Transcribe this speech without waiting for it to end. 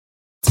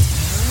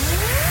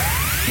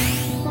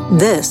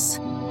This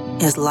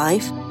is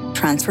Life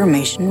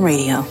Transformation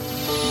Radio.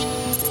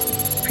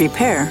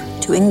 Prepare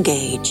to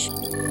engage.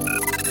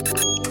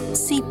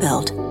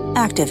 Seatbelt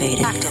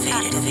activated.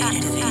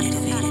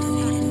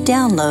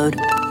 Download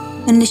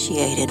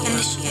initiated.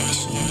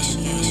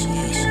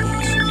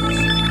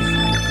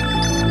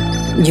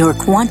 Your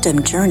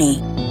quantum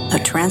journey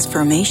of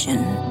transformation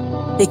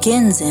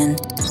begins in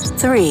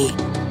 3,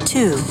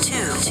 2,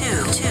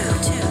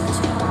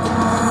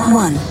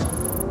 1.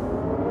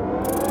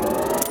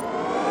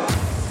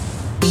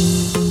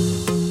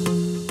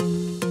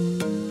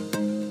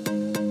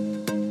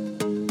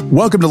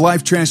 Welcome to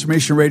Life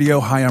Transformation Radio.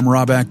 Hi, I'm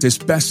Rob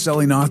Actis,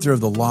 best-selling author of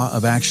The Law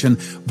of Action,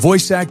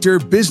 voice actor,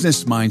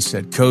 business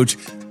mindset coach,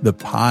 the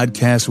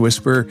podcast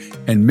whisperer,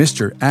 and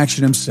Mr.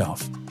 Action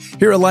himself.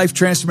 Here at Life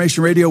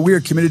Transformation Radio, we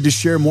are committed to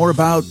share more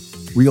about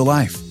real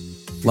life,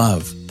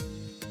 love,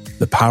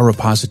 the power of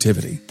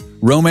positivity,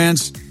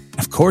 romance, and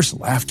of course,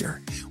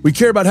 laughter. We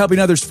care about helping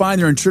others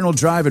find their internal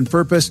drive and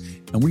purpose,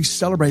 and we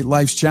celebrate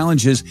life's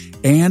challenges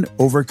and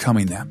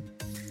overcoming them.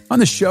 On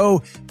the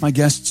show, my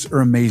guests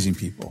are amazing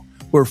people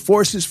who are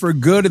forces for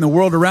good in the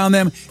world around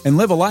them and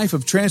live a life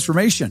of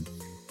transformation.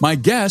 My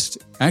guest,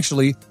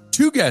 actually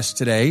 2 guests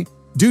today,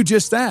 do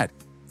just that.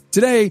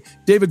 Today,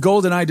 David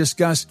Gold and I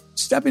discuss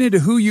stepping into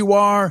who you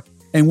are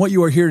and what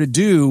you are here to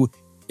do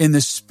in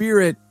the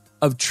spirit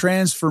of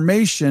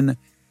transformation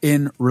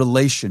in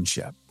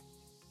relationship.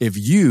 If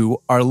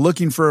you are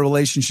looking for a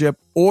relationship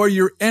or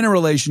you're in a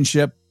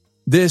relationship,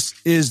 this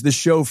is the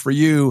show for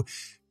you.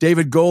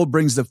 David Gold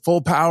brings the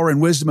full power and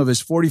wisdom of his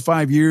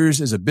 45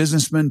 years as a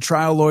businessman,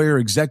 trial lawyer,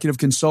 executive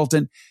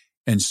consultant,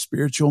 and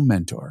spiritual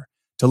mentor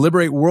to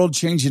liberate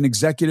world-changing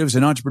executives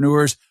and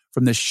entrepreneurs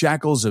from the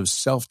shackles of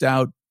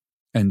self-doubt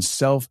and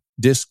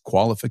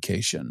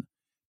self-disqualification.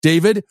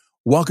 David,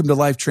 welcome to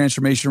Life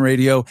Transformation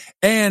Radio,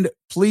 and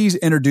please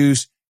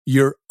introduce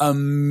your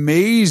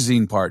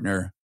amazing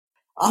partner.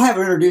 I'll have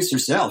her introduce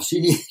herself. She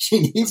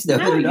needs no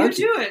introduction. No, you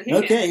do it. Hey,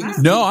 okay.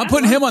 No, I'm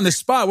putting him on the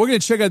spot. We're going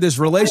to check out this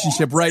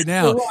relationship right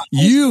now.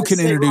 You can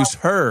introduce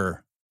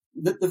her.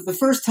 The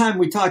first time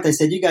we talked, I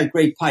said, you got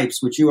great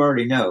pipes, which you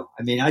already know.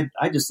 I mean, I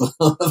just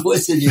love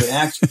listening to you in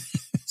action.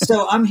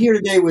 So I'm here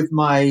today with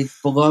my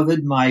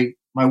beloved, my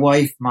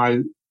wife,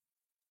 my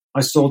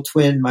soul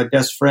twin, my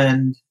best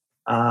friend,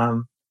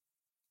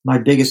 my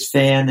biggest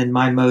fan, and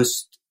my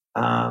most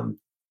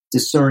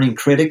discerning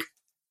critic.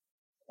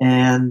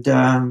 And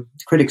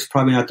critic's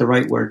probably not the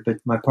right word, but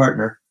my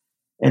partner.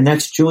 And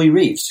that's Julie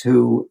Reeves,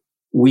 who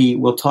we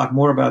will talk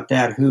more about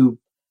that, who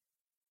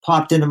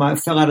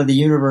fell out of the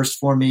universe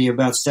for me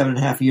about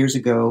 7.5 years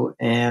ago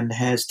and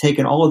has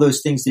taken all of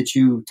those things that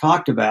you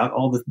talked about,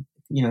 all the,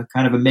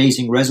 kind of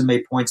amazing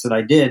resume points that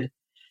I did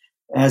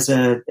as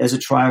a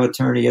trial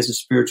attorney, as a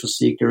spiritual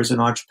seeker, as an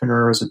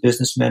entrepreneur, as a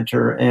business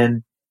mentor,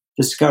 and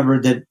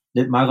discovered that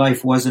my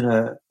life wasn't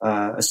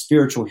a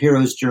spiritual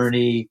hero's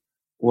journey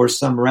or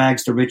some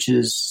rags to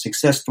riches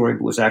success story,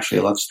 but was actually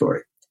a love story.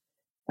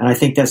 And I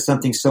think that's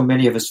something so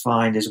many of us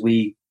find as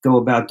we go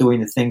about doing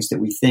the things that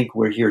we think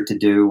we're here to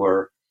do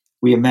or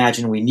we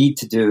imagine we need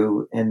to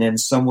do. And then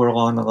somewhere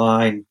along the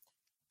line,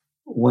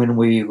 when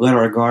we let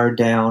our guard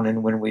down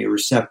and when we are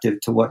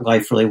receptive to what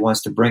life really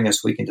wants to bring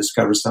us, we can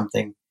discover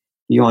something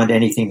beyond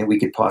anything that we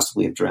could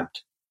possibly have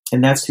dreamt.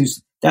 And that's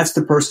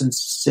the person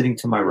sitting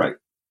to my right.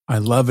 I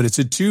love it. It's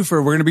a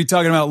twofer. We're going to be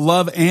talking about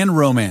love and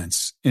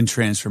romance in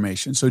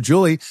transformation. So,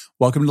 Julie,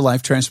 welcome to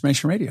Life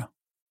Transformation Radio.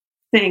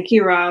 Thank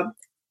you, Rob.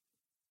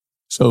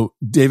 So,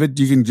 David,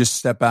 you can just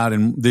step out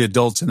and the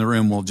adults in the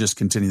room will just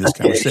continue this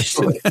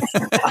conversation. Sure.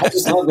 I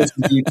just love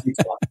listening to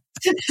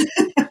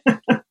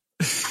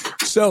you.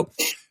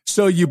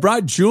 So you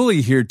brought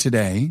Julie here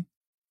today,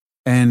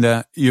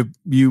 and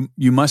you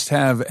must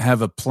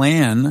have a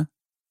plan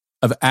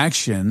of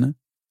action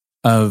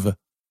of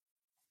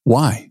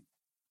why.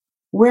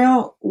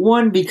 Well,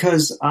 one,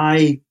 because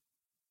I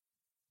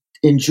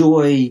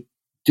enjoy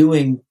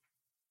doing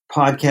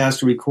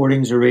podcast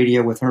recordings or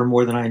radio with her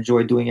more than I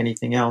enjoy doing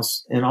anything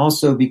else. And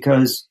also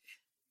because,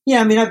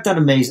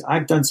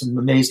 I've done some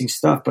amazing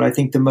stuff, but I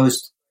think the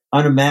most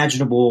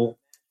unimaginable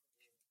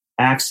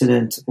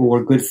accident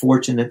or good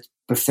fortune that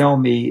befell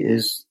me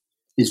is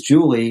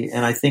Julie.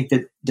 And I think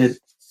that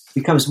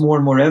becomes more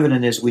and more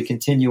evident as we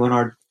continue on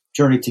our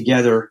journey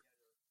together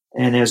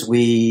and as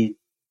we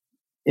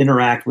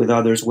interact with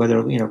others,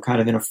 whether, kind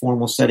of in a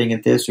formal setting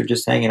at this or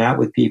just hanging out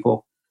with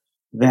people,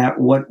 that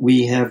what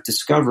we have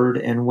discovered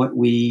and what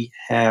we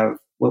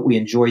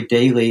enjoy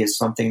daily is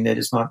something that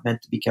is not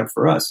meant to be kept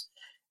for us.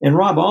 And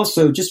Rob,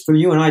 also, just from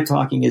you and I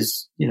talking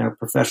as,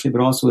 professionally,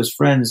 but also as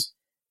friends,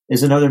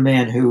 is another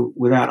man who,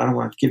 I don't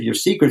want to give your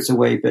secrets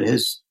away, but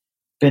has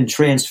been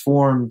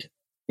transformed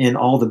in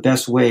all the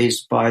best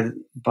ways by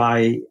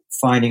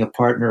finding a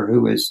partner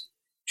who is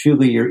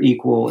truly your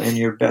equal and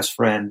your best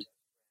friend,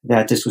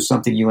 that this was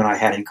something you and I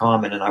had in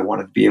common. And I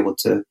wanted to be able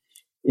to,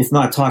 if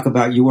not talk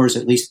about yours,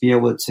 at least be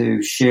able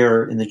to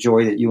share in the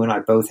joy that you and I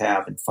both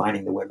have in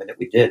finding the women that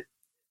we did.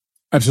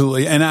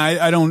 Absolutely. And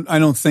I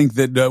don't think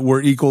that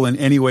we're equal in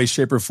any way,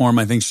 shape, or form.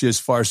 I think she is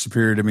far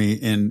superior to me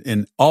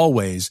in all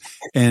ways.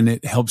 And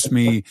it helps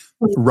me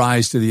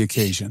rise to the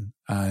occasion.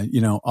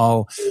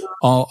 I'll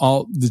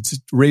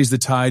raise the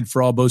tide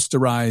for all boats to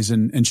rise.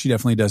 And she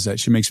definitely does that.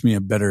 She makes me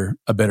a better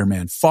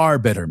man, far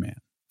better man,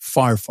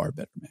 far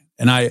better man.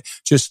 And I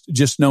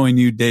just knowing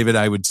you, David,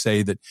 I would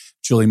say that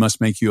Julie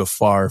must make you a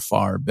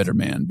far better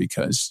man,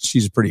 because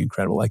she's pretty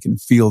incredible. I can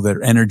feel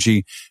their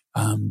energy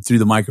through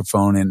the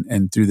microphone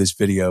and through this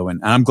video.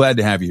 And I'm glad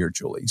to have you here,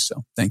 Julie.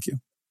 So thank you.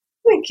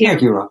 Thank you.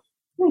 Thank you, Rob.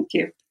 Thank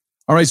you.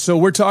 All right. So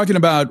we're talking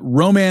about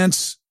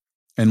romance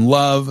and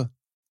love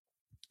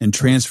and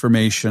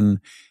transformation.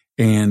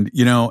 And,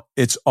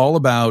 it's all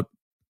about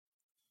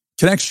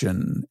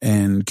connection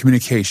and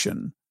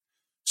communication.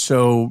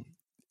 So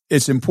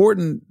it's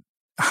important.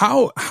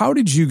 How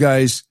did you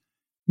guys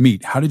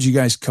meet? How did you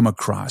guys come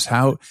across?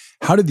 How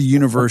did the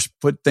universe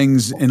put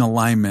things in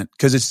alignment?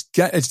 Because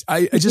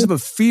I just have a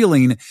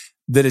feeling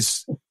that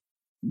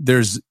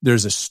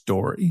there's a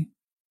story.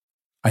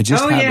 I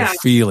just have a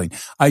feeling.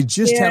 I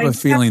just have a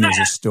feeling there's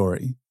a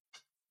story.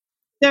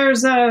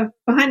 There's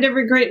behind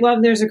every great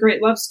love, there's a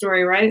great love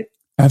story, right?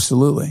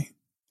 Absolutely.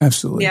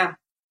 Yeah.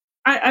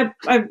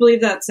 I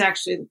believe that's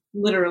actually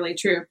literally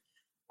true.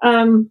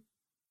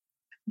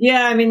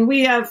 Yeah, I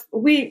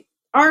mean,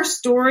 our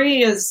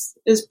story is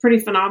pretty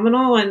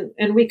phenomenal,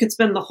 and we could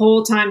spend the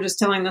whole time just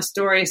telling the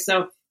story.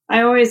 So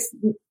I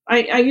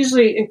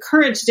usually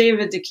encourage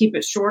David to keep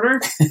it shorter.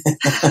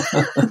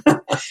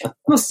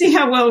 We'll see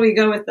how well we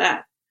go with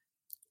that.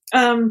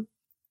 But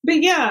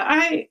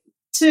yeah,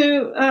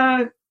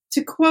 to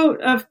quote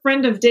a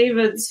friend of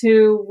David's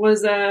who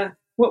was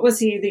what was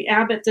he, the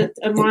abbot at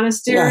a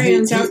monastery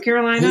in South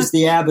Carolina? He's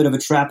the abbot of a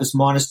Trappist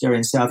monastery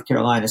in South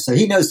Carolina. So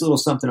he knows a little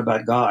something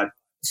about God.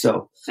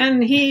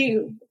 And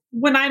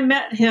when I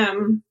met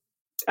him,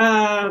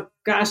 I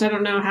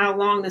don't know how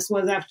long this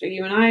was after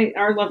you and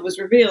our love was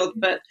revealed,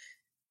 but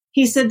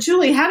he said,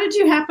 Julie, how did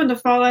you happen to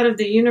fall out of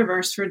the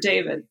universe for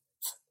David?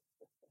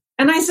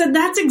 And I said,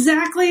 that's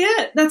exactly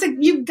it.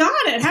 You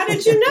got it. How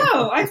did you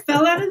know? I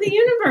fell out of the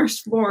universe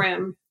for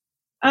him.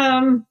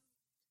 And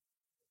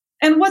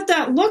what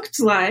that looked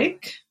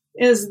like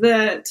is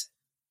that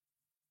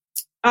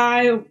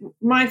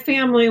my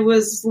family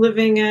was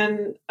living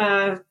in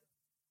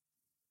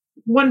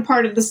one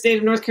part of the state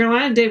of North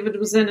Carolina. David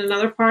was in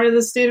another part of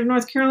the state of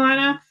North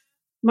Carolina.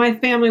 My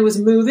family was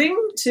moving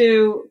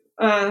to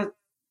an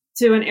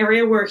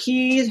area where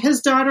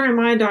his daughter and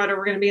my daughter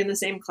were going to be in the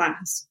same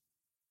class.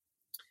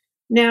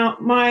 Now,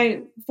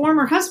 my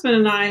former husband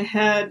and I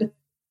had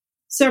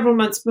several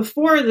months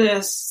before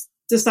this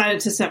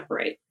decided to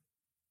separate.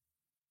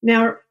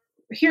 Now,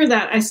 hear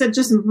that. I said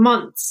just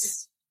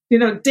months.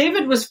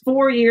 David was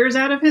 4 years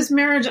out of his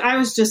marriage. I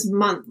was just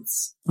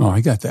months. Oh, I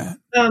got that.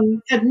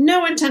 Had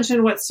no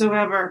intention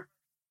whatsoever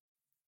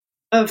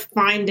of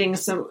finding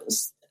someone.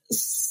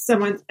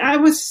 I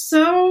was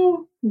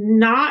so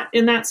not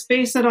in that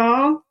space at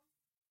all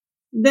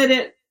that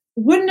it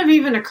wouldn't have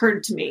even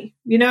occurred to me.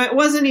 It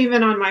wasn't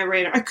even on my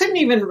radar. I couldn't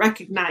even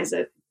recognize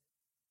it,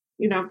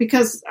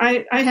 because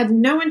I had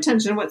no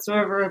intention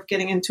whatsoever of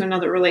getting into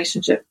another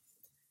relationship.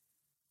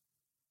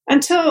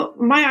 Until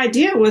my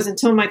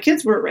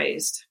kids were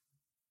raised.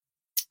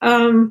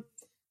 And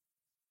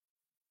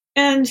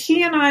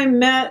he and I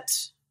met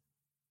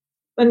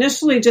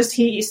initially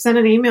he sent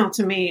an email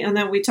to me, and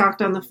then we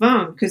talked on the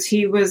phone because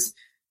he was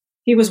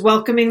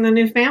welcoming the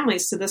new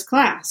families to this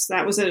class.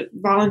 That was a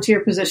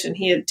volunteer position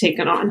he had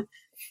taken on.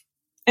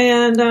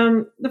 And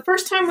the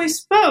first time we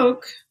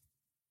spoke,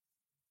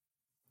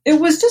 it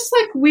was just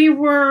like we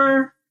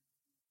were...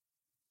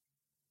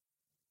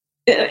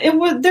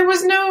 there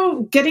was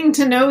no getting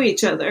to know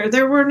each other.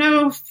 There were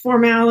no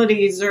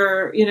formalities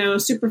or,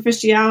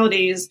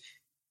 superficialities.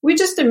 We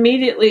just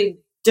immediately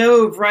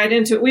dove right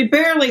into it. We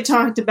barely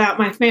talked about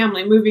my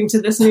family moving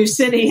to this new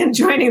city and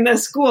joining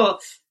this school.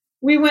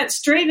 We went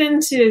straight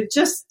into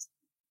just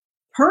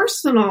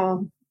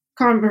personal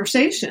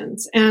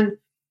conversations. And,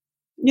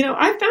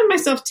 I found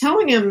myself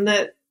telling him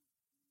that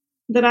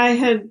I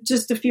had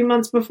just a few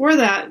months before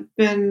that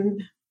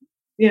been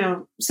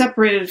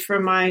separated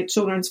from my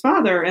children's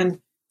father and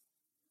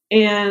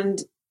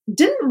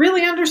didn't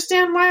really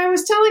understand why I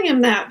was telling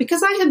him that,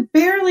 because I had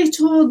barely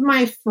told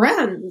my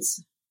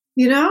friends,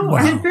 Wow.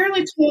 I had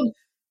barely told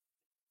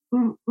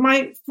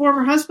my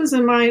former husbands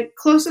and my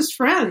closest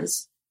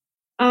friends.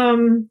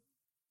 So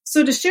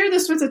to share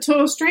this with a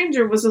total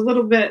stranger was a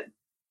little bit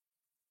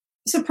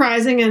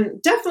surprising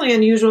and definitely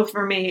unusual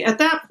for me. At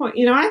that point,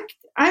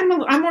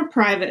 I'm more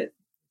private.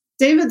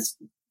 David's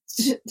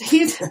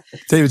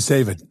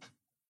David.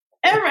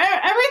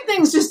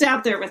 Everything's just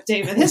out there with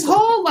David. His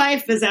whole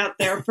life is out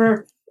there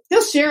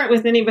he'll share it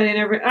with anybody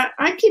and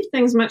I keep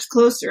things much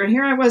closer. And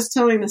here I was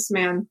telling this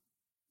man.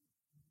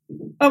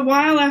 A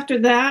while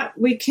after that,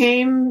 we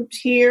came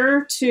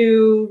here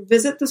to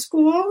visit the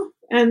school.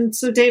 And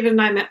so David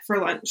and I met for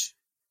lunch.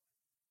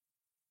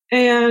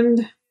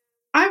 And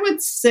I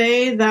would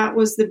say that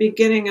was the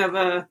beginning of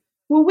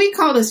what we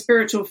called a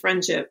spiritual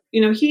friendship.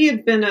 He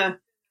had been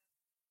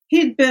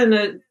he'd been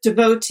a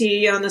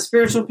devotee on the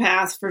spiritual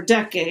path for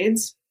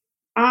decades.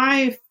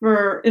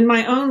 In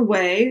my own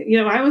way,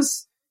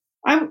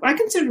 I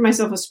considered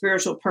myself a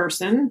spiritual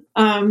person.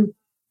 And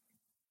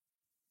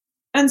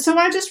so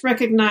I just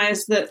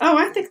recognized that,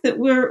 I think that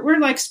we're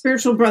like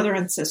spiritual brother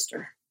and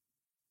sister.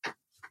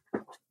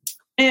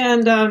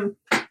 And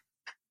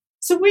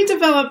so we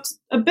developed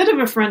a bit of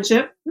a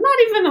friendship, not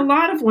even a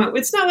lot of one.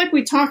 It's not like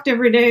we talked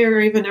every day or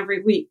even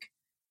every week.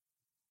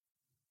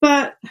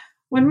 But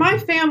when my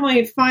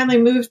family finally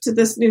moved to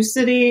this new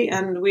city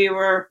and we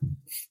were,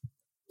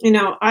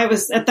 I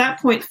was at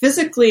that point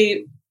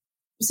physically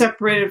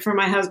separated from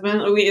my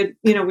husband. We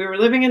were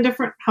living in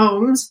different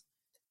homes,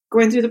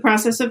 going through the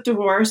process of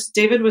divorce.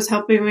 David was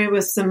helping me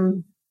with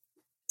some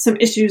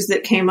issues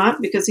that came up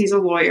because he's a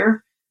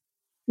lawyer,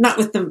 not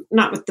with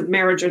the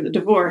marriage or the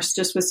divorce,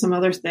 just with some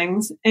other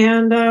things.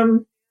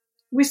 And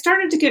we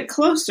started to get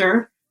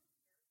closer.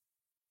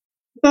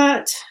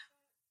 But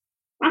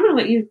I'm going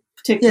to let you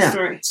take the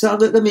story. So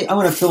I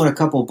want to fill in a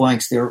couple of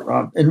blanks there.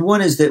 And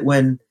one is that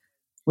when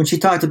she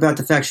talked about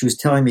the fact she was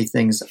telling me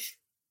things,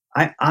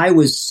 I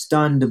was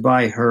stunned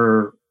by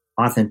her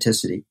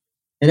authenticity.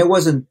 And it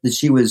wasn't that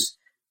she was,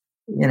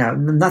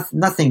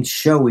 nothing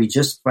showy,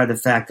 just by the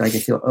fact that I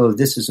could feel,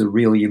 this is a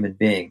real human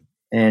being.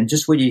 And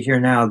just what you hear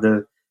now,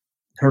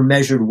 her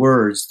measured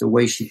words, the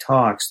way she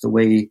talks, the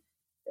way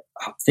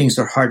things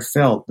are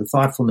heartfelt, the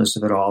thoughtfulness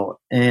of it all.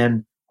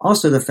 And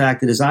also the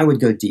fact that as I would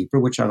go deeper,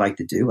 which I like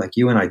to do, like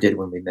you and I did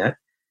when we met,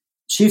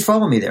 she'd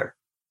follow me there.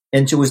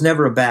 And she was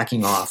never a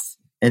backing off.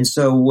 And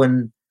so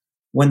when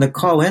the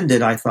call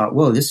ended, I thought,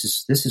 whoa, this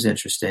is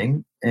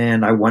interesting.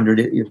 And I wondered,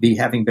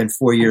 having been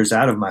 4 years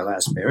out of my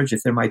last marriage,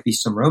 if there might be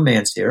some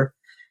romance here.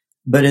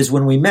 But as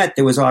when we met,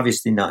 there was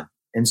obviously none.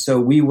 And so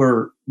we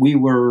were,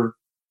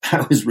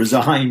 I was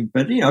resigned,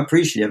 but,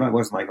 appreciative. I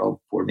wasn't like, oh,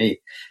 poor me.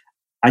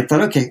 I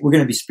thought, okay, we're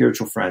going to be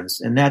spiritual friends.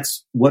 And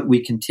that's what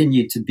we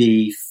continued to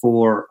be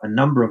for a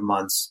number of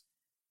months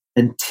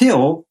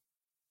until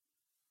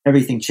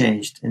everything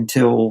changed,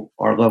 until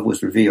our love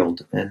was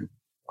revealed. And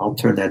I'll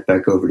turn that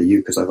back over to you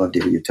because I love to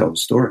hear you tell the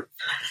story.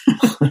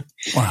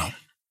 Wow.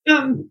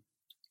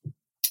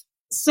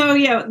 So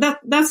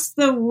that's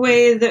the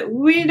way that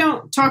we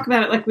don't talk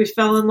about it like we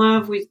fell in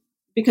love.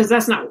 Because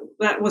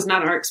that was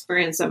not our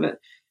experience of it.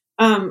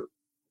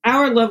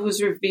 Our love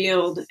was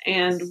revealed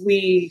and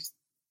we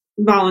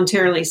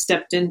voluntarily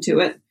stepped into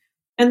it.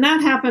 And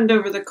that happened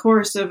over the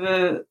course of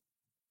a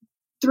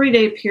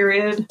 3-day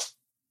period.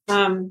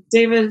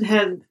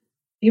 David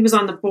he was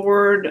on the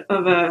board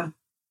of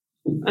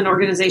an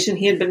organization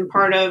he had been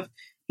part of.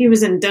 He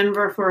was in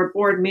Denver for a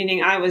board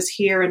meeting. I was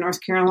here in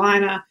North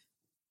Carolina.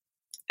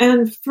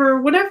 And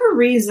for whatever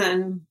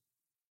reason,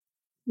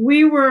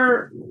 we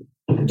were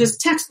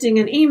just texting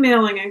and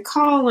emailing and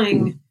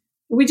calling.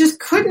 We just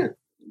couldn't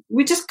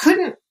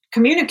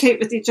communicate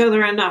with each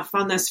other enough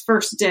on this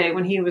first day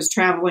when he was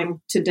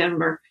traveling to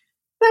Denver.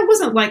 That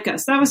wasn't like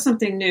us. That was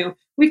something new.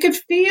 We could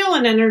feel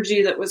an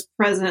energy that was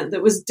present,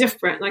 that was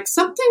different. Like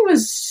something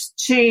was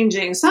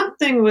changing.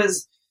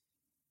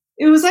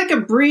 It was like a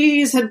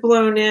breeze had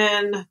blown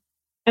in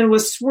and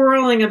was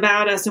swirling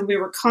about us and we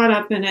were caught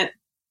up in it,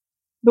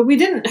 but we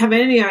didn't have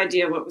any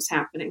idea what was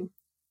happening.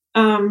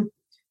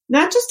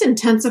 That just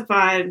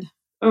intensified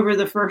over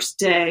the first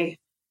day.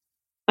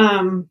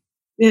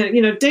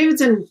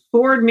 David's in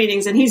board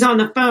meetings and he's on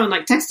the phone,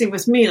 like texting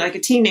with me like a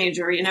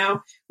teenager,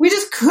 we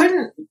just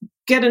couldn't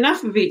get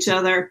enough of each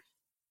other,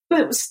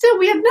 but still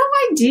we had no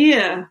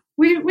idea.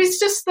 We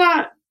just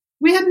thought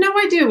we had no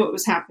idea what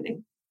was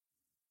happening.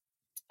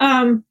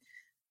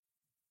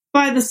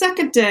 By the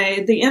second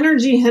day, the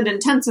energy had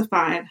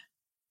intensified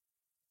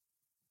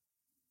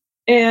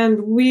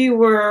and we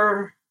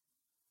were,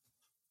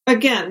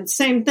 again,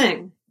 same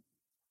thing.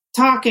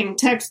 Talking,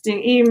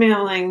 texting,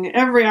 emailing,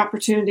 every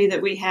opportunity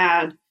that we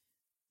had.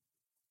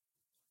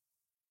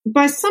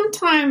 By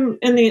sometime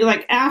in the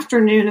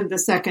afternoon of the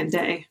second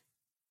day,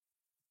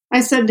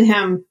 I said to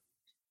him,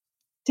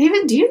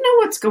 David, do you know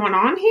what's going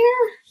on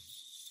here?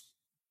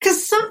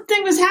 Because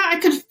something was I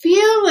could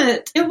feel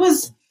it. It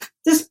was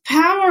this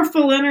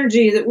powerful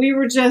energy that we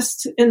were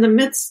just in the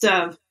midst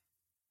of.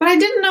 But I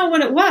didn't know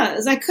what it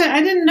was. I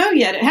didn't know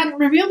yet. It hadn't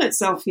revealed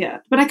itself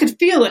yet. But I could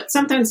feel it.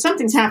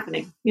 Something's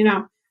happening,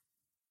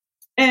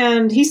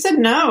 And he said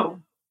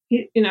no.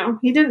 He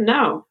didn't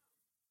know.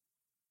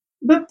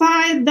 But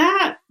by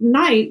that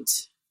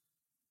night,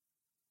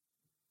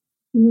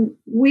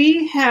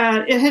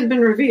 it had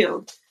been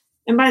revealed.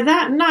 And by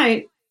that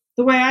night,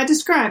 the way I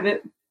describe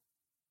it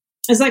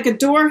is like a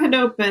door had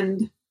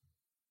opened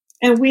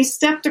and we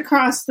stepped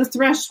across the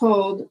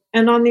threshold.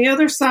 And on the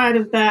other side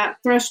of that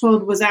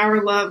threshold was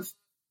our love,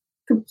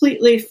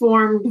 completely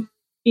formed,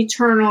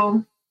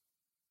 eternal,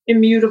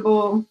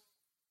 immutable.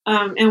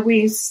 And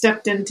we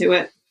stepped into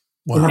it.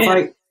 Wow. And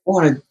I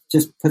want to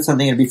just put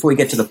something in before we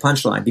get to the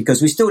punchline,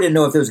 because we still didn't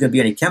know if there was going to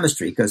be any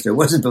chemistry because there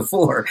wasn't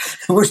before.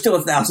 We're still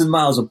 1,000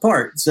 miles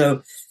apart.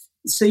 So,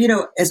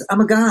 as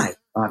I'm a guy,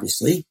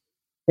 obviously,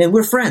 and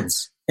we're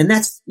friends. And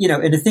that's,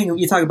 and the thing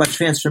you talk about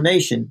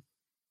transformation,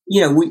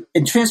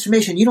 in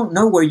transformation, you don't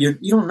know what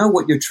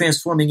you're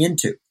transforming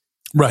into.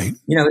 Right.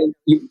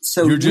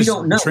 So you're just we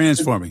don't know.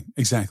 Transforming.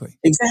 Exactly.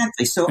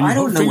 So and I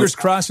don't know. Fingers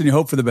crossed, and you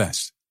hope for the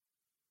best.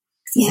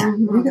 Yeah.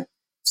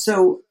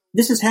 So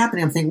this is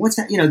happening. I'm thinking, what's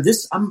that?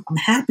 I'm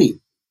happy.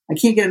 I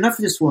can't get enough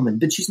of this woman,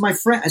 but she's my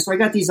friend. So I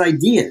got these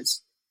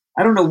ideas.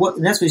 I don't know what,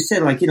 and that's what he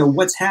said,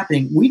 what's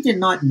happening. We did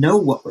not know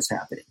what was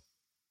happening.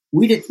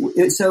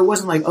 So it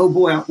wasn't like, oh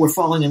boy, we're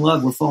falling in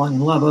love.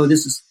 Oh,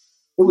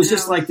 it was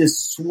just like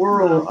this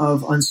swirl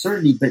of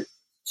uncertainty, but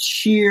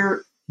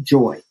sheer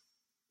joy.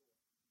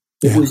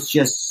 It was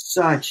just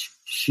such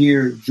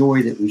sheer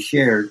joy that we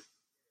shared.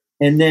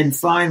 And then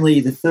finally,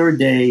 the third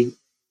day,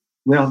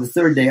 I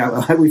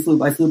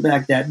flew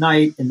back that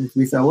night, and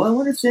we thought, well, I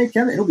wonder if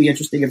it'll be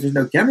interesting if there's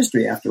no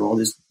chemistry after all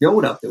this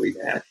build-up that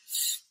we've had.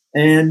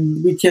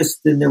 And we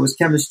kissed, and there was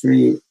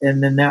chemistry,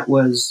 and then that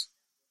was,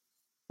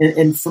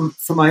 and from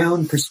my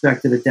own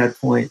perspective at that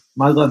point,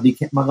 my life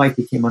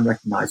became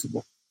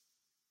unrecognizable.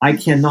 I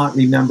cannot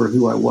remember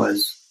who I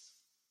was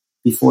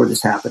before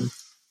this happened.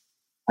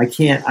 I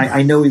can't.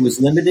 I know he was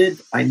limited.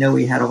 I know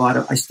he had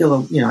I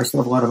still have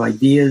a lot of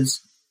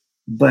ideas.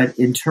 But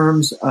in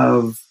terms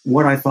of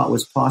what I thought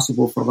was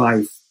possible for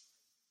life,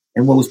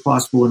 and what was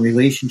possible in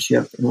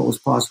relationship, and what was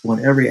possible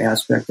in every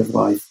aspect of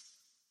life,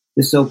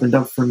 this opened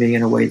up for me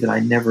in a way that I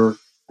never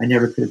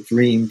could have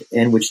dreamed,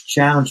 and which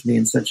challenged me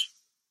in such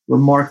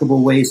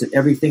remarkable ways that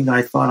everything that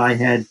I thought I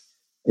had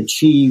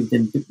achieved,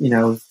 and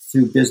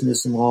through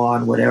business and law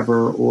and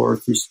whatever, or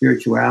through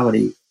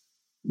spirituality,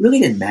 really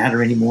didn't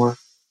matter anymore.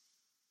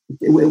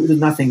 It was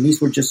nothing.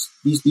 These were just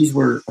these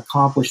were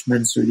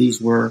accomplishments, or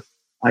these were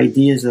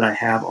ideas that I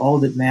have. All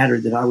that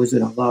mattered, that I was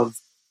in a love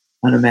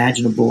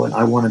unimaginable, and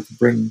I wanted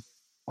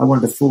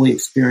to fully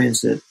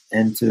experience it,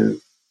 and to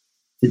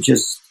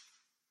just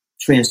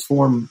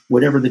transform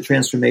whatever the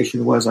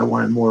transformation was. I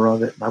wanted more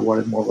of it, and I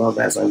wanted more love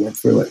as I went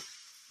through it.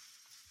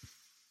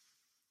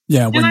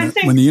 Yeah,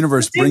 when the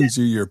universe brings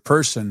you your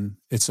person,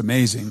 it's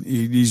amazing.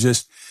 It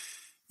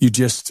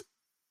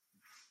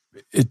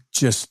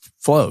just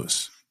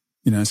flows.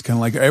 It's kind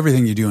of like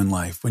everything you do in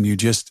life. When you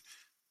just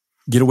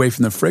get away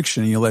from the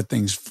friction and you let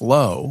things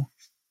flow,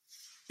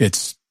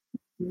 it's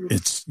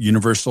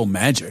universal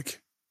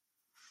magic.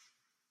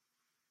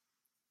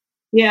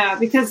 Yeah,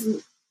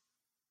 because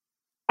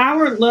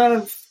our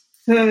love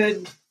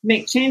could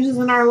make changes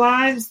in our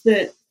lives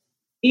that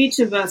each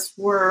of us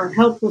were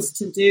helpless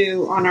to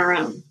do on our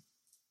own.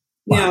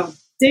 Wow.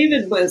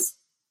 David was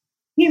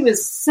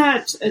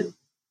such a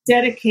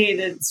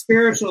dedicated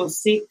spiritual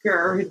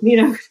seeker,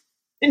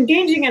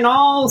 engaging in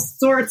all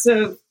sorts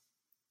of,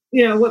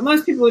 what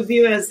most people would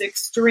view as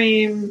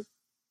extreme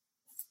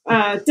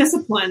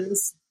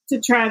disciplines to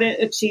try to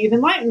achieve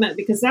enlightenment,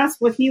 because that's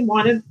what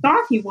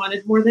thought he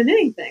wanted more than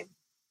anything.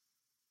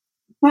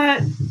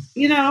 But,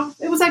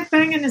 it was like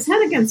banging his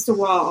head against a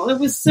wall. It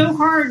was so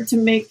hard to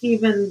make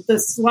even the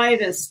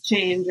slightest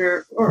change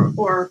or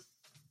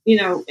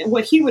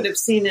what he would have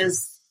seen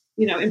as,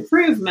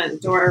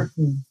 improvement or,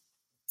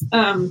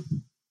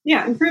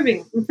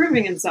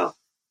 improving himself.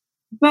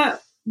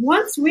 But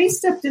once we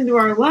stepped into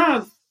our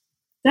love,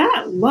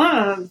 that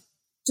love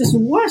just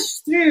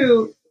washed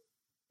through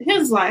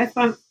his life.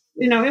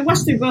 It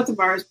washed through both of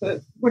ours,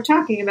 but we're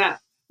talking about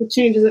the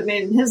changes it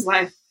made in his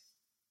life.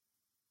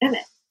 And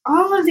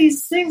all of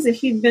these things that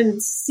he'd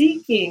been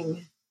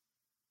seeking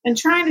and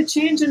trying to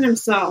change in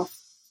himself,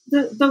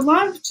 the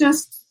love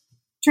just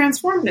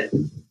transformed it.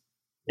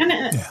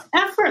 And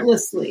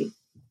effortlessly.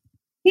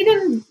 He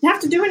didn't have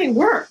to do any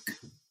work.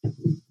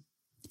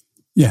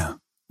 Yeah.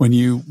 When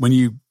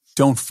you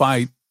don't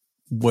fight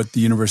what the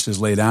universe has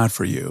laid out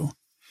for you,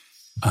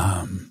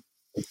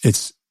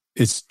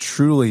 it's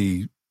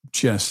truly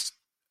just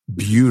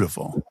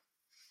beautiful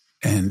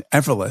and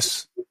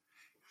effortless,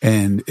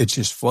 and it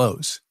just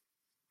flows.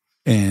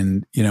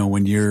 And,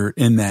 when you're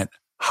in that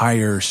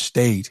higher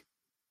state,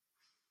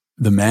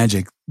 the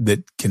magic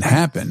that can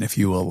happen if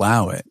you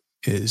allow it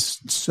is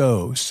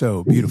so,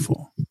 so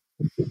beautiful.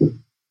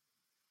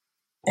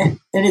 And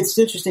it's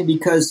interesting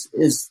because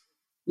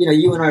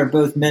you and I are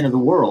both men of the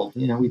world.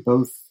 We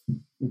both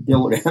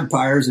built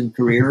empires and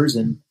careers,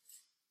 and,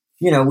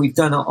 we've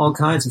done all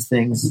kinds of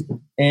things.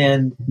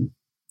 And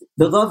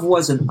the love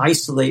wasn't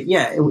isolated.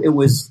 Yeah,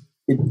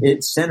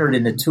 it centered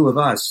in the two of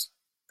us.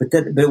 But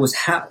it was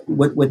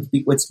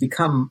what's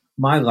become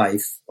my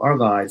life, our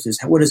lives, is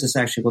what does this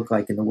actually look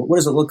like in the world? What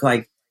does it look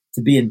like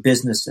to be in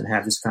business and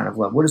have this kind of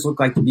love? What does it look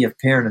like to be a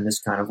parent in this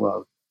kind of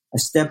love? A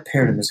step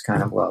parent in this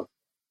kind of love?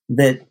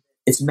 That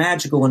it's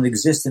magical and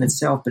exists in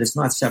itself, but it's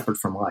not separate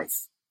from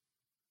life.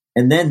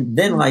 And then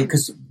life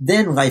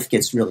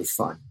gets really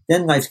fun.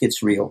 Then life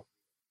gets real.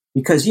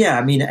 Because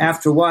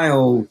after a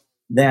while,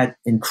 that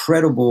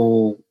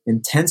incredible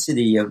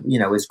intensity of,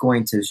 is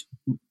going to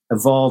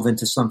evolve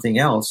into something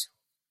else.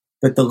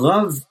 But the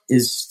love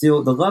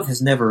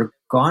has never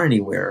gone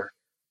anywhere.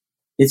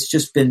 It's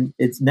just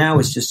it's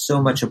just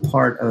so much a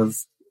part of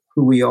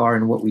who we are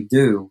and what we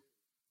do.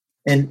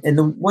 And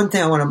the one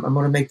thing I want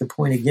to make the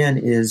point again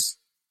is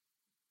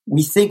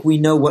we think we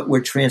know what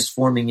we're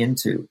transforming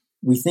into.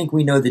 we think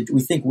we know that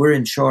we think we're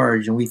in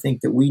charge, and we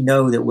think that we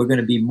know that we're going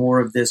to be more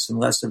of this and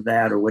less of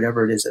that, or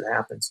whatever it is that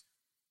happens.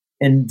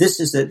 And this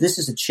is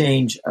a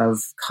change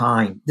of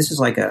kind. This is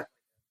like a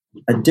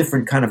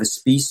different kind of a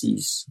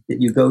species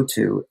that you go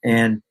to.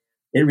 And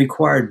it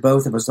required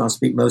both of us, I'll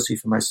speak mostly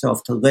for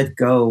myself, to let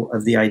go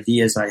of the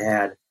ideas I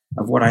had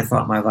of what I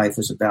thought my life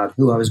was about,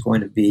 who I was going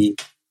to be,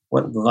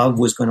 what love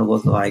was going to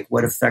look like,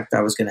 what effect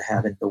I was going to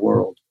have in the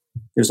world.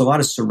 There's a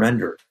lot of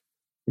surrender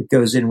that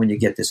goes in when you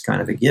get this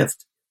kind of a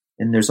gift.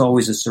 And there's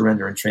always a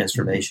surrender and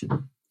transformation.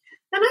 And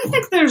I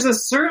think there's a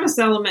service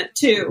element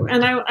too.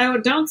 And I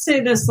don't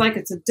say this like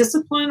it's a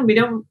discipline. We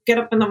don't get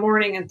up in the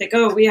morning and think,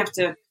 oh, we have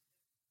to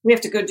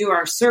go do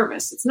our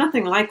service. It's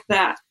nothing like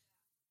that.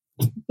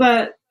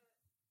 But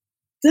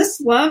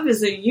this love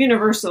is a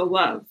universal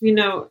love. You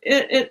know,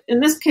 it in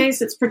this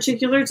case, it's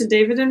particular to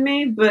David and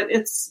me, but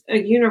it's a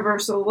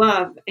universal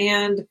love.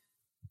 And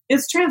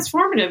it's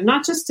transformative,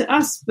 not just to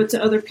us, but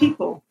to other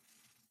people.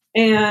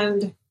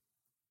 And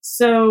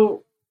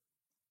so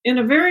in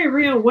a very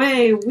real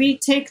way, we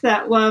take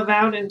that love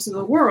out into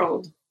the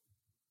world,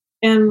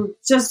 and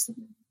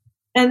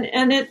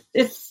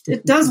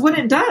it does what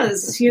it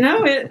does. You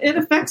know, it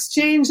affects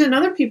change in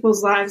other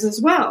people's lives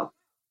as well.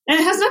 And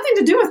it has nothing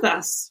to do with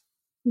us.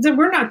 That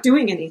we're not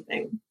doing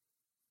anything.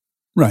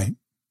 Right.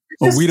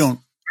 Well, we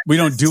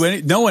don't do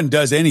any, no one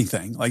does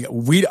anything. Like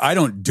I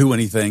don't do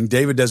anything.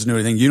 David doesn't do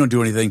anything. You don't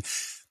do anything.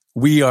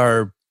 We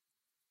are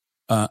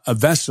a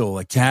vessel,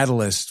 a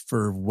catalyst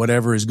for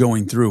whatever is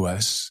going through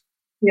us.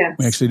 Yeah.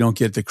 We actually don't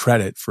get the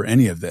credit for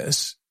any of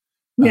this.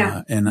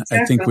 Yeah. And exactly.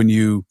 I think when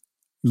you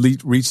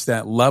reach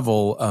that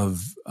level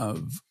of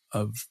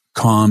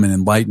calm and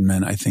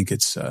enlightenment, I think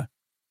it's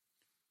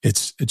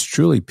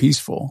truly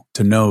peaceful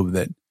to know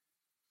that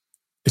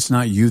it's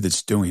not you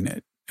that's doing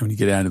it. And when you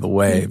get out of the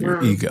way of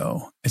your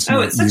ego, it's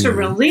such a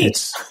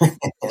relief.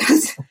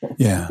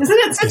 Yeah. Isn't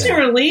it such a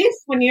relief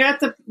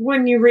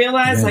when you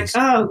realize like,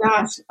 oh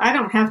gosh, I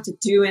don't have to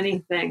do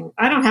anything.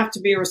 I don't have to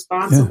be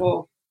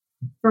responsible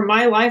for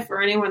my life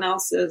or anyone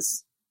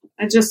else's.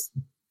 I just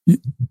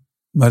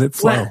let it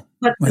flow.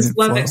 Let this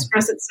love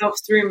express itself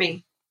through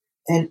me.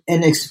 And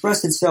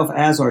express itself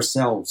as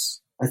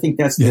ourselves. I think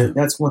that's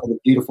one of the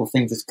beautiful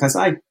things, because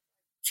I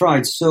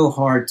tried so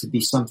hard to be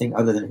something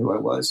other than who I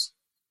was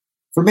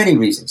for many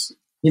reasons.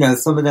 You know,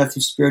 some of that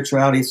through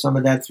spirituality, some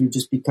of that through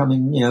just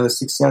becoming, a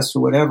success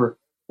or whatever.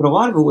 But a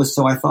lot of it was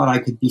so I thought I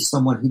could be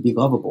someone who'd be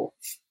lovable.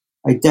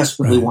 I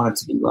desperately wanted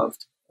to be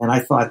loved. And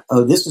I thought,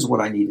 oh, this is what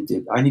I need to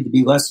do. I need to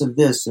be less of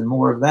this and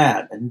more of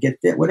that and get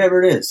that,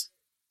 whatever it is.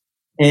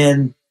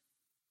 And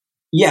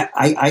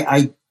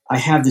I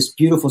have this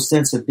beautiful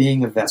sense of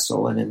being a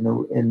vessel, and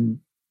in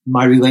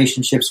my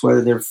relationships,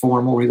 whether they're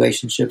formal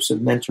relationships of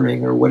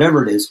mentoring or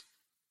whatever it is,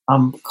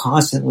 I'm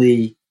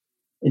constantly,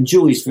 and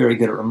Julie's very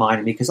good at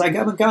reminding me, because I'm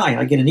a guy and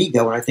I get an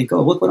ego and I think,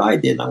 oh, look what I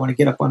did. And I want to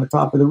get up on the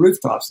top of the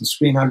rooftops and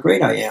scream how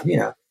great I am,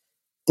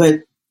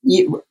 But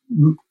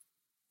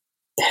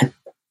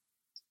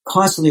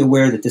constantly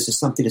aware that this is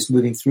something that's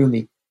moving through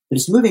me, but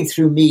it's moving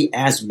through me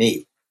as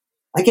me.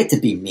 I get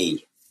to be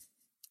me.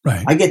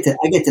 Right. I get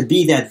to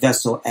be that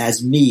vessel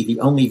as me,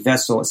 the only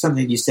vessel.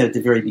 Something you said at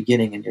the very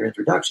beginning in your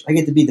introduction. I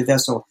get to be the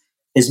vessel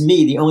as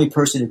me, the only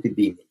person who could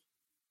be me.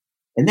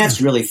 And that's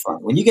really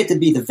fun. When you get to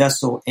be the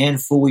vessel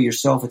and fool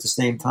yourself at the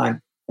same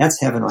time, that's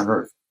heaven on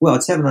earth. Well,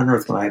 it's heaven on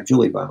earth when I have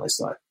Julie by my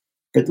side.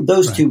 But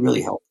those two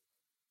really help.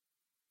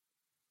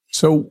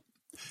 So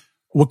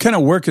what kind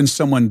of work can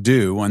someone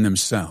do on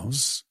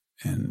themselves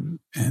and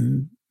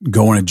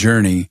go on a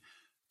journey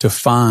to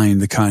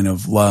find the kind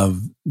of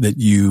love that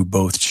you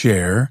both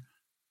share?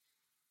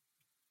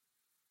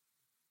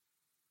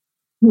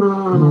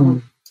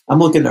 I'm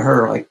looking to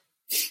her like.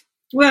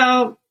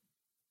 Well,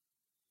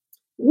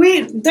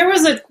 there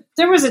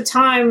was a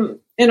time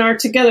in our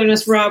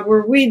togetherness, Rob,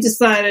 where we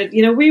decided,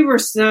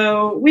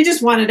 we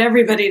just wanted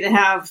everybody to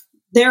have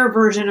their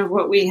version of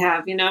what we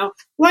have.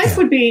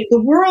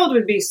 The world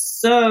would be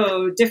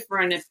so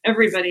different if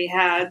everybody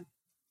had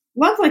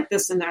love like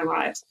this in their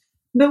lives.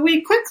 But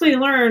we quickly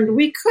learned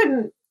we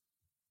couldn't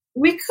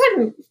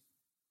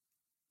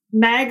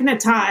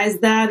magnetize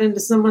that into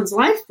someone's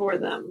life for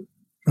them.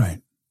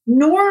 Right.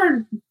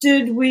 Nor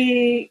did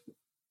we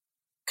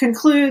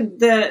conclude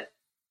that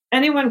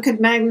anyone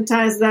could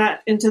magnetize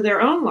that into their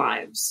own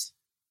lives.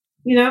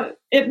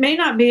 It may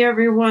not be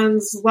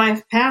everyone's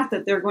life path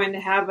that they're going to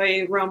have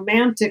a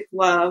romantic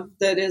love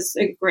that is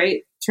a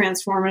great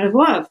transformative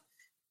love.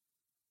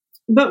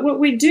 But what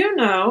we do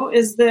know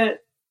is that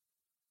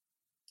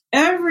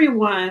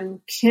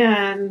everyone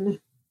can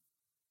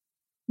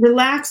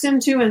relax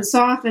into and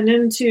soften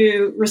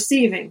into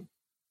receiving.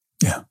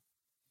 Yeah.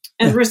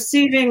 And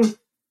receiving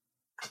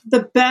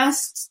the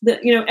best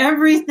that,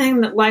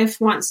 everything that life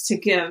wants to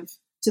give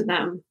to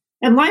them.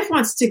 And life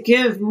wants to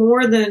give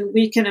more than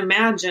we can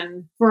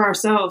imagine for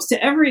ourselves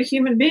to every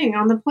human being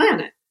on the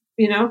planet,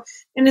 and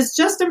it's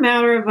just a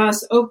matter of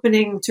us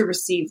opening to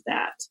receive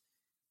that.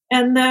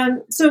 And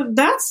then, so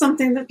that's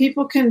something that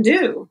people can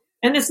do.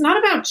 And it's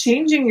not about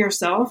changing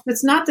yourself.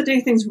 It's not that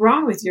anything's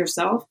wrong with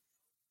yourself.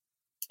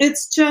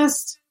 it's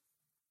just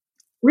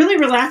really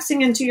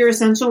relaxing into your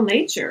essential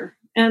nature.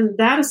 And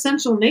that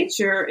essential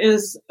nature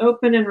is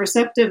open and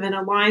receptive and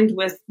aligned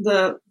with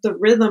the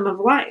rhythm of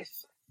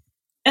life.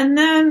 And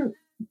then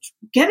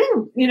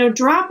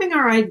dropping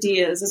our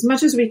ideas as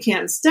much as we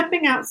can,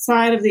 stepping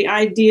outside of the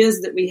ideas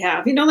that we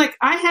have. Like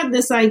I had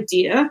this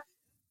idea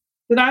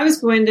that I was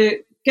going to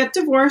get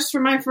divorced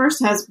from my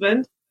first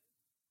husband,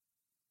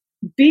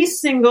 be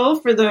single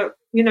for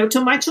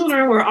till my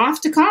children were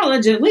off to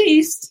college at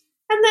least,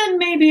 and then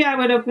maybe I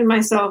would open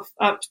myself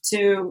up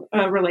to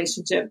a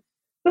relationship.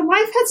 But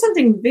life had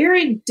something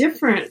very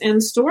different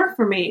in store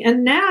for me.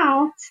 And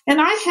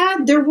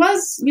there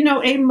was,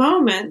 a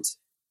moment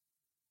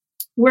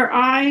where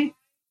I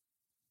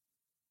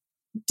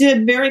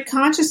did very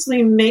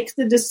consciously make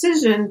the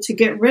decision to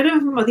get rid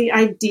of the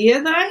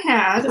idea that I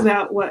had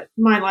about what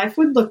my life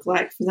would look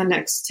like for the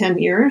next 10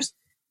 years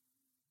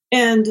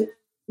and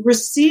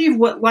receive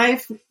what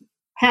life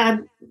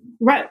had,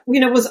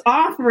 was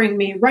offering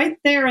me right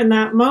there in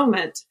that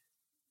moment.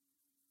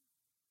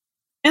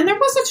 And there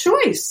was a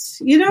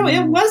choice,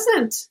 it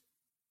wasn't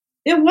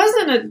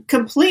a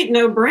complete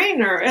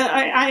no-brainer.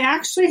 I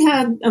actually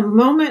had a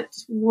moment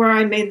where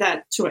I made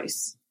that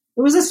choice.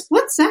 It was a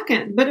split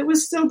second, but it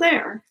was still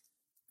there.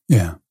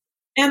 Yeah.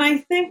 And I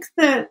think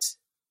that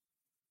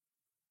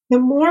the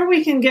more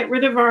we can get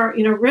rid of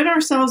rid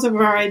ourselves of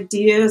our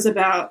ideas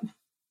about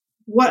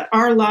what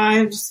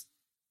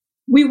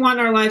we want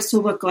our lives to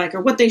look like,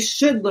 or what they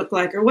should look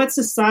like, or what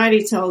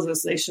society tells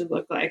us they should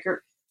look like,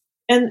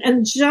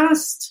 and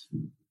just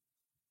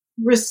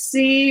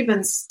receive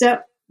and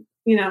step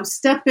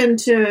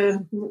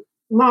into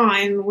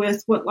line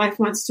with what life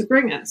wants to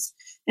bring us.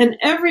 And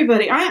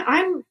everybody,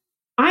 I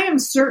am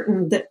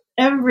certain that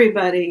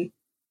everybody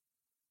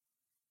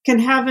can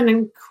have an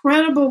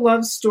incredible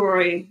love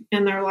story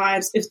in their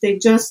lives if they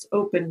just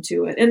open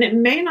to it. And it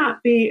may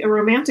not be a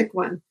romantic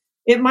one.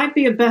 It might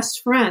be a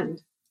best friend.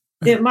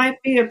 It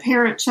might be a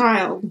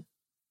parent-child.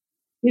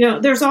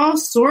 There's all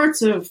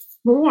sorts of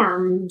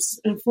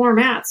forms and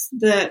formats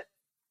that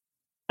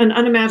an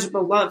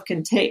unimaginable love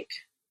can take.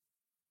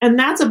 And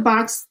that's a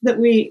box that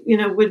we,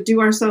 would do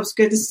ourselves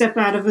good to step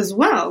out of as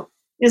well,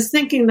 is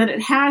thinking that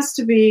it has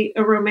to be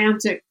a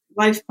romantic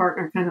life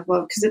partner kind of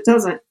love, because it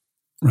doesn't.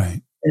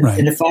 Right.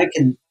 And if I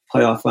can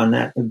play off on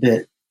that a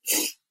bit,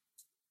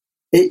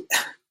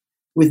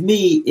 with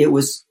me, it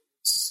was,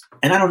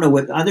 and I don't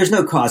know there's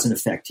no cause and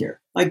effect here.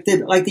 Like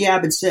the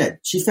abbot said,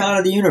 she fell out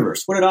of the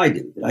universe. What did I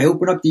do? Did I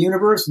open up the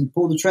universe and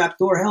pull the trap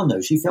door? Hell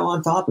no. She fell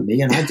on top of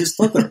me and I just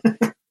took her.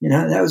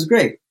 That was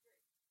great.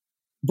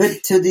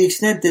 But to the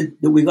extent that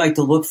we like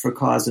to look for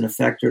cause and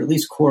effect, or at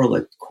least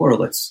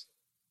correlates,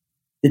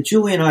 that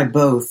Julie and I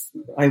both,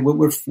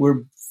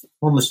 we're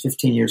almost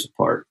 15 years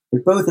apart.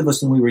 But both of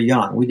us, when we were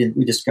young,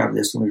 we discovered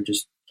this when we were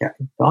just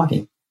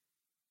talking.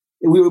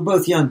 We were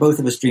both young. Both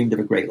of us dreamed of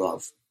a great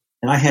love.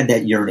 And I had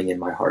that yearning in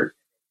my heart.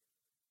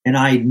 And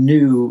I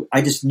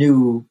just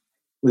knew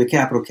with a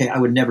capital K, I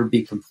would never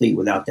be complete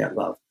without that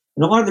love.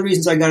 And a lot of the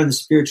reasons I got into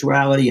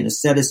spirituality and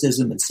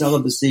asceticism and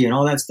celibacy and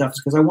all that stuff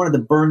is because I wanted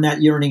to burn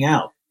that yearning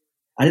out.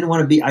 I didn't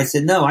want to I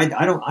said, no, I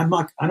don't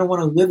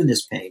want to live in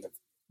this pain of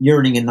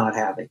yearning and not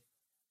having.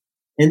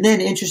 And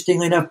then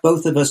interestingly enough,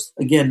 both of us,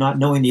 again, not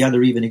knowing the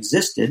other even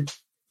existed,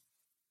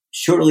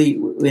 shortly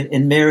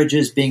in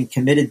marriages, being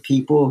committed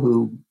people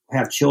who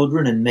have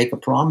children and make a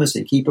promise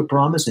and keep a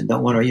promise and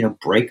don't want to,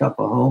 break up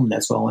a home.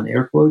 That's all in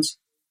air quotes.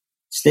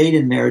 Stayed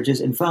in marriages.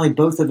 And finally,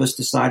 both of us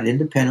decided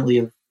independently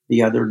of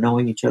the other,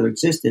 knowing each other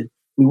existed,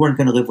 we weren't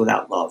going to live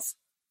without love.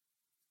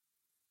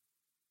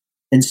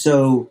 And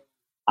so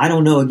I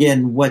don't know,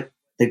 again, what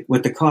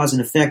the cause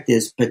and effect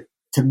is, but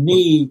to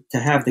me, to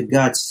have the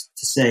guts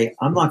to say,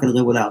 I'm not going to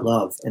live without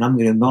love, and I'm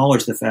going to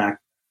acknowledge the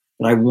fact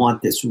that I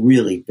want this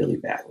really, really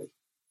badly.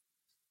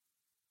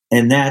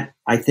 And that,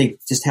 I think,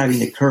 just having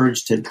the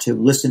courage to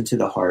listen to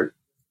the heart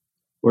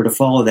or to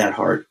follow that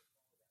heart,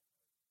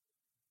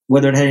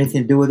 whether it had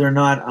anything to do with it or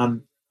not,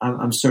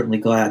 I'm certainly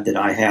glad that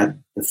I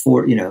had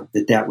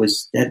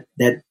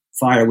that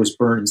fire was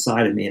burned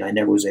inside of me and I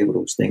never was able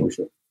to extinguish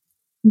it.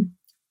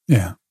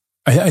 Yeah.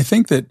 I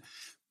think that,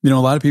 a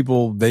lot of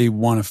people, they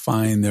want to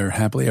find their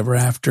happily ever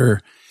after,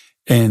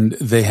 and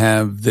they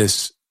have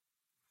this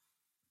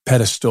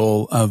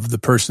pedestal of the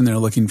person they're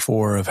looking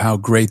for, of how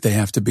great they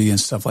have to be and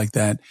stuff like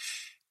that.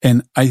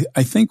 And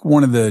I think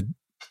one of the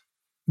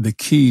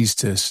keys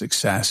to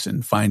success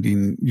in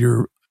finding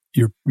your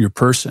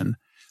person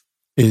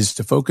is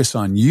to focus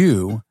on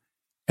you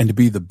and to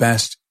be the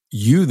best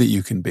you that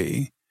you can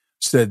be,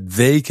 so that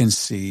they can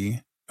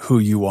see who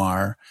you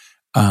are.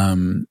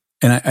 And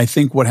I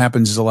think what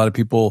happens is a lot of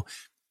people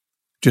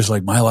just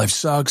like, my life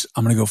sucks,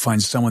 I'm going to go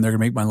find someone, they're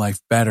going to make my life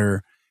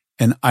better.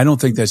 And I don't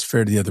think that's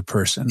fair to the other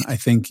person. I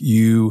think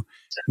you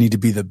need to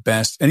be the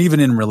best. And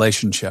even in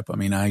relationship,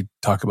 I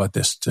talk about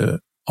this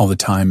all the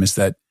time, is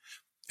that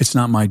it's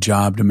not my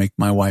job to make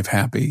my wife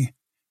happy.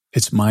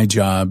 It's my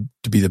job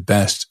to be the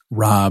best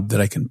Rob that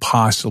I can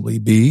possibly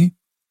be.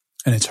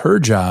 And it's her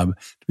job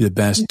to be the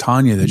best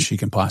Tanya that she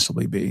can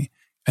possibly be.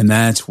 And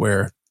that's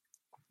where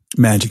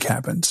magic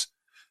happens.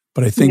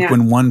 But I think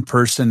when one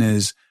person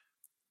is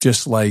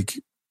just like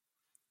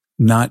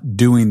not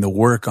doing the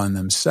work on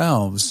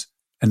themselves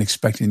and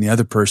expecting the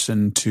other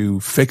person to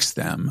fix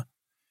them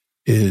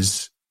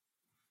is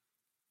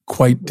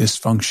quite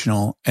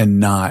dysfunctional and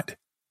not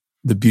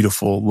the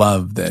beautiful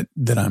love that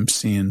I'm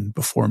seeing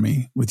before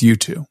me with you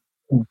two.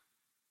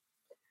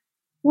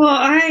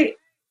 Well,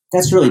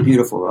 that's really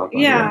beautiful, Rob.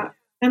 Yeah.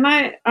 And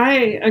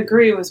I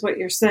agree with what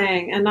you're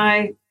saying. And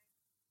I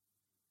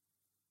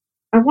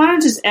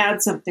want to just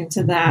add something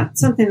to that,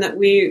 something that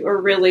we are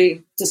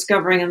really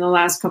discovering in the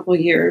last couple of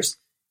years.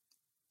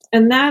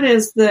 And that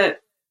is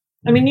that,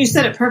 I mean, you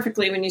said it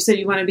perfectly when you said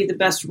you want to be the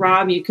best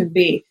Rob you can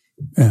be.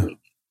 Yeah.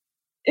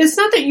 It's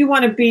not that you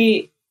want to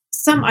be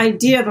some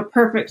idea of a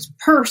perfect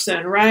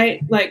person,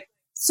 right? Like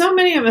so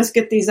many of us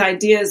get these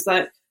ideas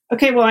that,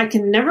 okay, well, I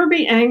can never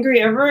be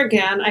angry ever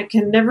again. I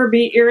can never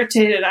be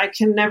irritated. I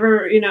can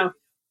never,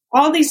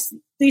 all these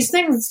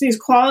things, these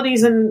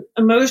qualities and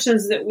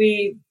emotions that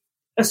we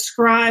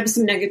ascribe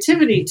some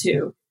negativity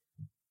to.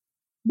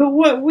 But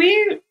what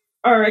we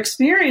are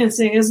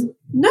experiencing is,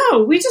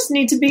 no, we just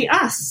need to be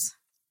us.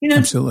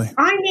 Absolutely.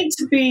 I need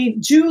to be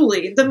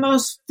Julie, the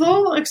most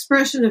full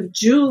expression of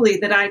Julie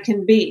that I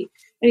can be.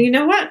 And you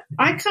know what?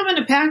 I come in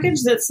a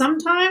package that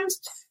sometimes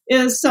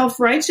is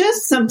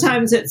self-righteous.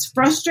 Sometimes it's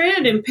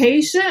frustrated,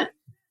 impatient,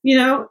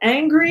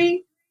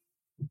 angry,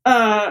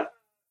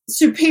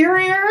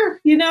 superior,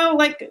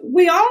 like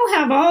we all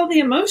have all the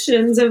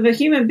emotions of a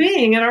human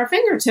being at our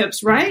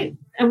fingertips, right?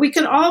 And we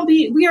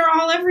are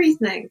all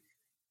everything.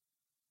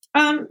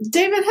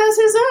 David has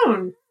his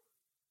own,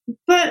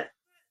 but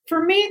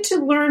for me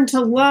to learn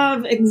to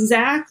love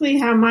exactly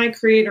how my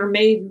Creator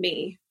made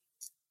me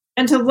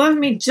and to love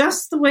me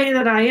just the way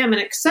that I am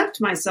and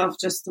accept myself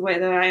just the way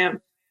that I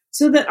am,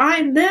 so that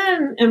I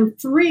then am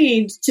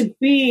freed to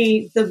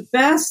be the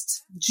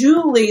best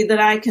Julie that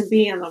I can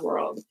be in the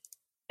world.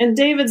 And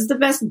David's the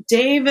best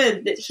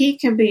David that he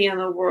can be in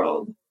the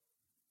world.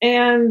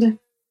 And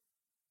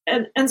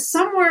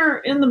somewhere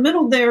in the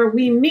middle there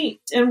we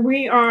meet and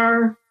we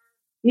are,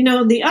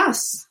 the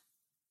us.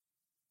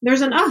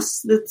 There's an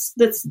us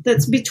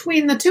that's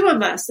between the two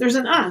of us. There's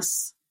an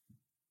us.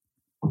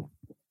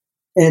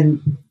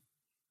 And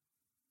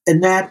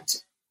that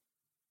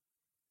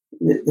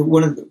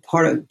one of the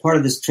part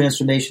of this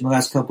transformation the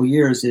last couple of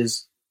years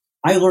is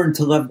I learned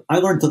to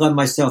love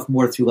myself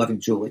more through loving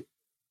Julie.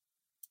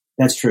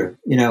 That's true.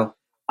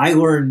 I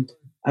learned,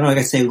 I don't know,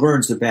 I say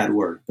learn's a bad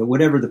word, but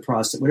whatever the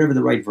process, whatever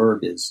the right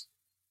verb is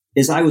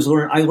I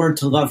learned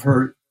to love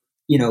her,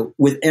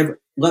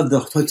 love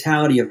the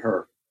totality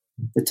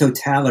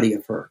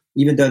of her,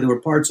 even though there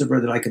were parts of her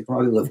that I could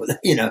probably live with,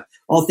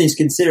 all things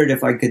considered,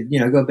 if I could,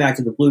 go back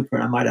to the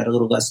blueprint, I might add a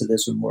little less of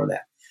this or more of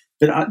that.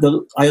 But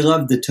I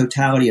love the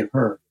totality of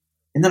her.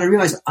 And then I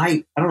realized,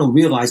 I don't know,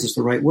 realize is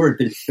the right word,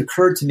 but it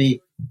occurred to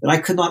me that I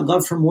could not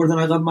love her more than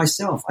I love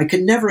myself. I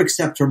could never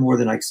accept her more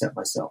than I accept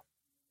myself.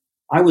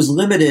 I was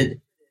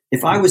limited.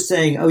 If I was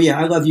saying, oh yeah,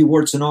 I love you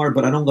warts and all,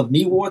 but I don't love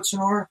me warts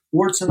and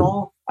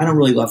all, I don't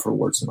really love her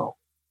warts and all.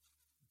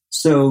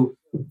 So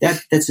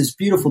that's this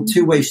beautiful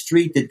two-way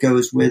street that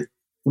goes with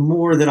the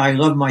more that I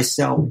love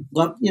myself,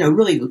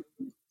 really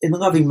in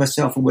loving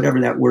myself and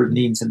whatever that word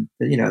means. And,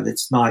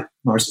 that's not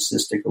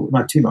narcissistic or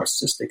not too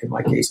narcissistic. In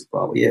my case, it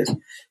probably is.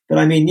 But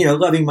I mean,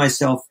 loving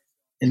myself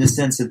in the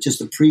sense of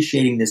just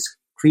appreciating this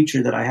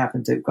creature that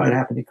God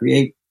happened to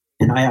create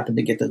and I happen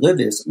to get to live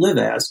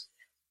as,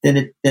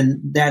 then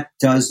that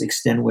does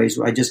extend ways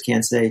where I just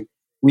can't say,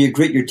 will you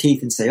grit your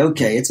teeth and say,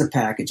 okay, it's a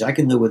package. I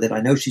can live with it.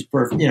 I know she's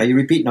perfect. You're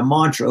repeating a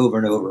mantra over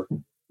and over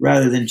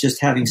rather than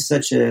just having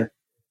such a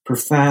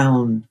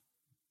profound,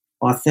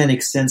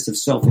 authentic sense of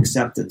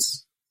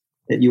self-acceptance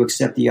that you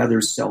accept the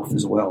other's self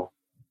as well.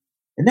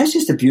 And that's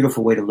just a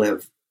beautiful way to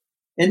live.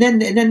 And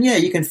then,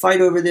 you can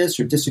fight over this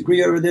or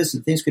disagree over this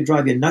and things could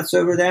drive you nuts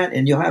over that.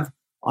 And you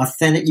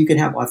can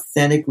have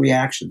authentic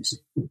reactions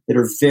that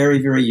are very,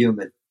 very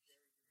human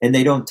and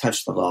they don't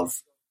touch the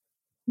love.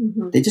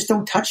 Mm-hmm. They just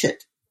don't touch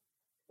it.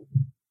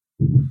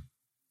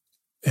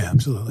 Yeah,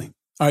 absolutely.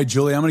 All right,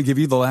 Julie, I'm going to give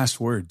you the last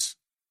words.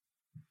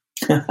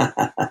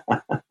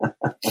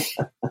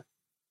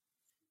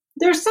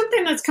 There's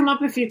something that's come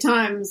up a few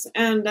times,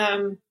 and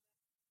I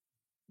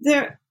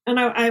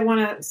want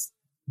to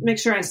make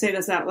sure I say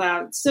this out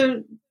loud.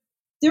 So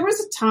there was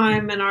a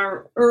time in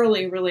our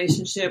early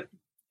relationship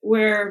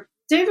where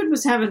David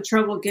was having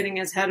trouble getting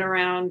his head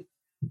around,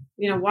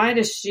 why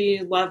does she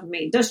love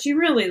me? Does she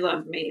really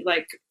love me?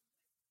 Like,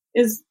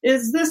 is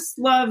this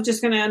love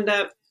just going to end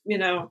up,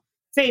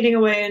 fading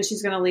away and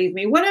she's going to leave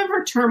me?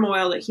 Whatever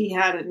turmoil that he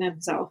had in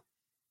himself.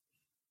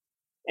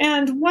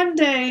 And one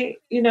day,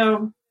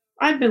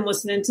 I'd been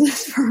listening to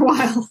this for a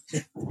while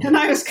and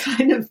I was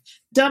kind of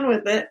done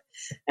with it.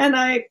 And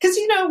because,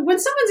 when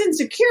someone's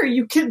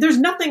insecure, there's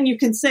nothing you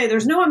can say.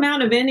 There's no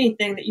amount of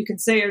anything that you can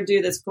say or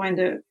do that's going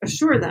to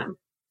assure them.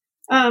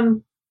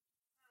 And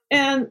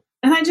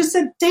I just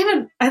said,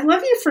 David, I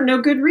love you for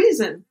no good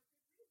reason.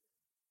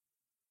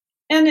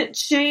 And it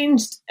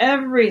changed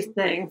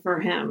everything for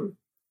him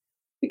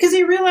because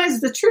he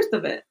realized the truth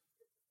of it.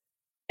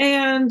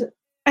 And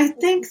I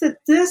think that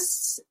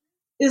this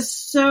is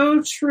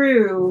so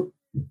true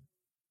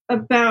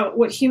about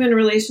what human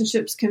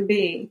relationships can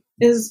be,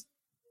 is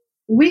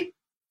we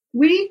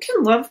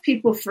can love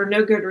people for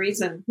no good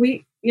reason.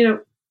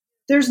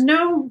 There's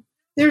a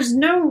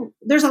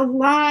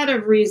lot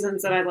of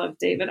reasons that I love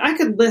David. I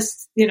could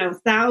list,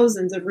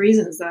 thousands of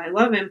reasons that I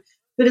love him,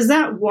 but is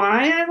that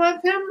why I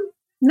love him?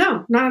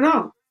 No, not at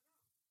all.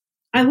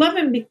 I love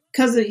him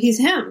because he's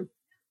him.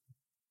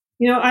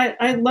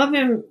 I love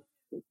him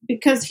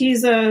because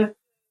he's a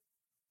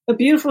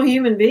beautiful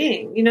human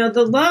being.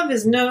 The love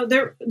is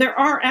there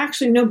are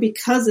actually no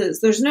becauses.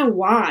 There's no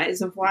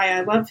whys of why I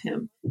love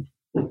him.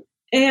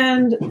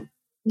 And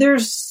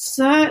there's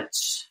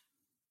such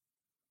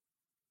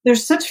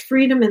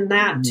freedom in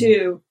that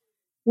too,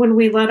 when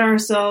we let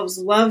ourselves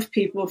love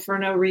people for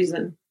no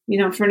reason,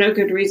 for no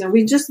good reason.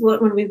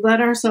 When we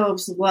let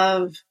ourselves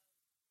love,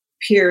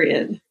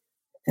 period.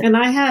 And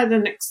I had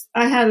an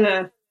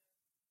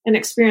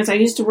experience. I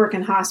used to work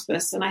in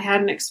hospice, and I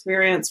had an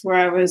experience where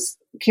I was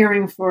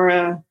caring for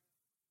a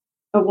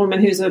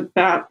woman she was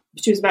about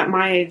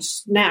my age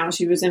now.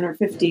 She was in her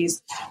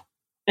 50s,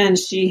 and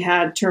she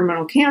had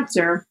terminal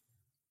cancer.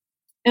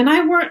 And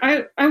I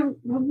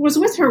was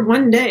with her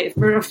one day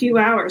for a few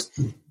hours,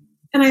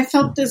 and I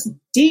felt this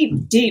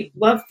deep, deep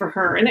love for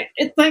her. And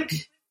it like,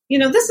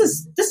 this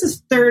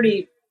is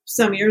 30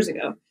 some years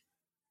ago.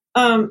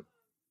 And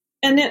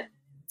it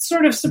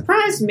sort of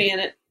surprised me,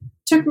 and it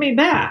took me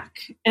back.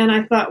 And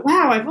I thought,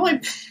 wow, I've only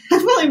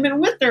been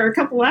with her a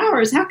couple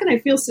hours. How can I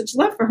feel such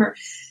love for her?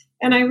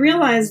 And I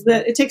realized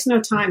that it takes no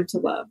time to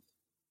love.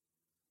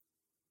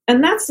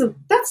 And that's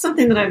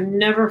something that I've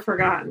never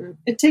forgotten.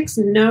 It takes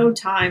no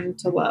time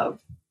to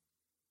love.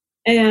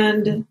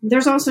 And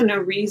there's also no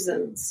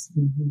reasons.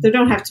 Mm-hmm. There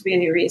don't have to be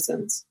any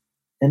reasons.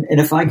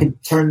 And if I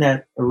could turn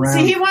that around.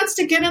 See, he wants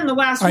to get in the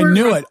last word.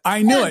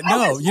 I knew it.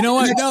 No, you know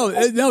what?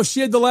 No, she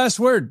had the last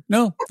word.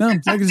 No, I'm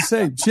not going to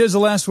say. She has the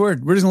last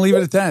word. We're just going to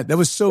leave it at that. That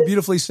was so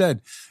beautifully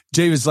said.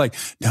 Jay was like,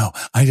 no,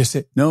 I just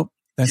said, nope,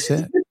 that's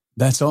it.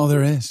 That's all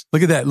there is.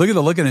 Look at that. Look at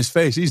the look in his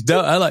face. He's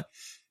done.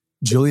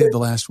 Julie had the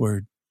last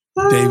word.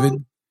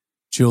 David,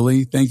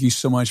 Julie, thank you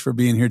so much for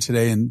being here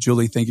today. And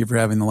Julie, thank you for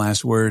having the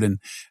last word. And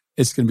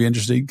it's going to be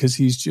interesting because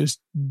he's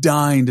just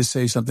dying to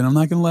say something. I'm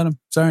not going to let him.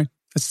 Sorry.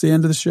 That's the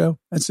end of the show.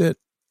 That's it.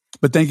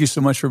 But thank you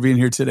so much for being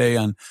here today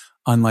on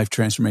Life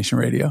Transformation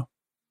Radio.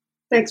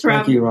 Thanks,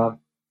 Rob. Thank you, Rob.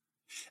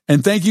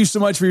 And thank you so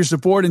much for your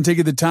support and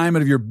taking the time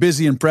out of your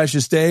busy and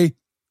precious day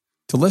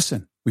to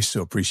listen. We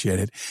so appreciate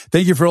it.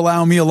 Thank you for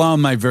allowing me, along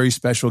with my very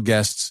special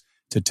guests,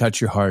 to touch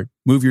your heart,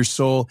 move your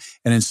soul,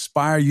 and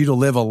inspire you to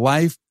live a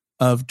life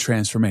of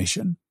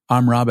transformation.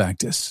 I'm Rob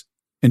Actis.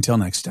 Until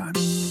next time.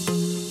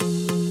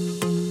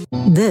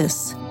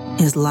 This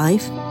is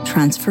Life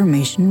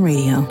Transformation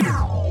Radio.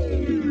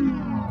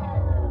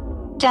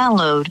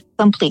 Download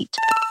complete.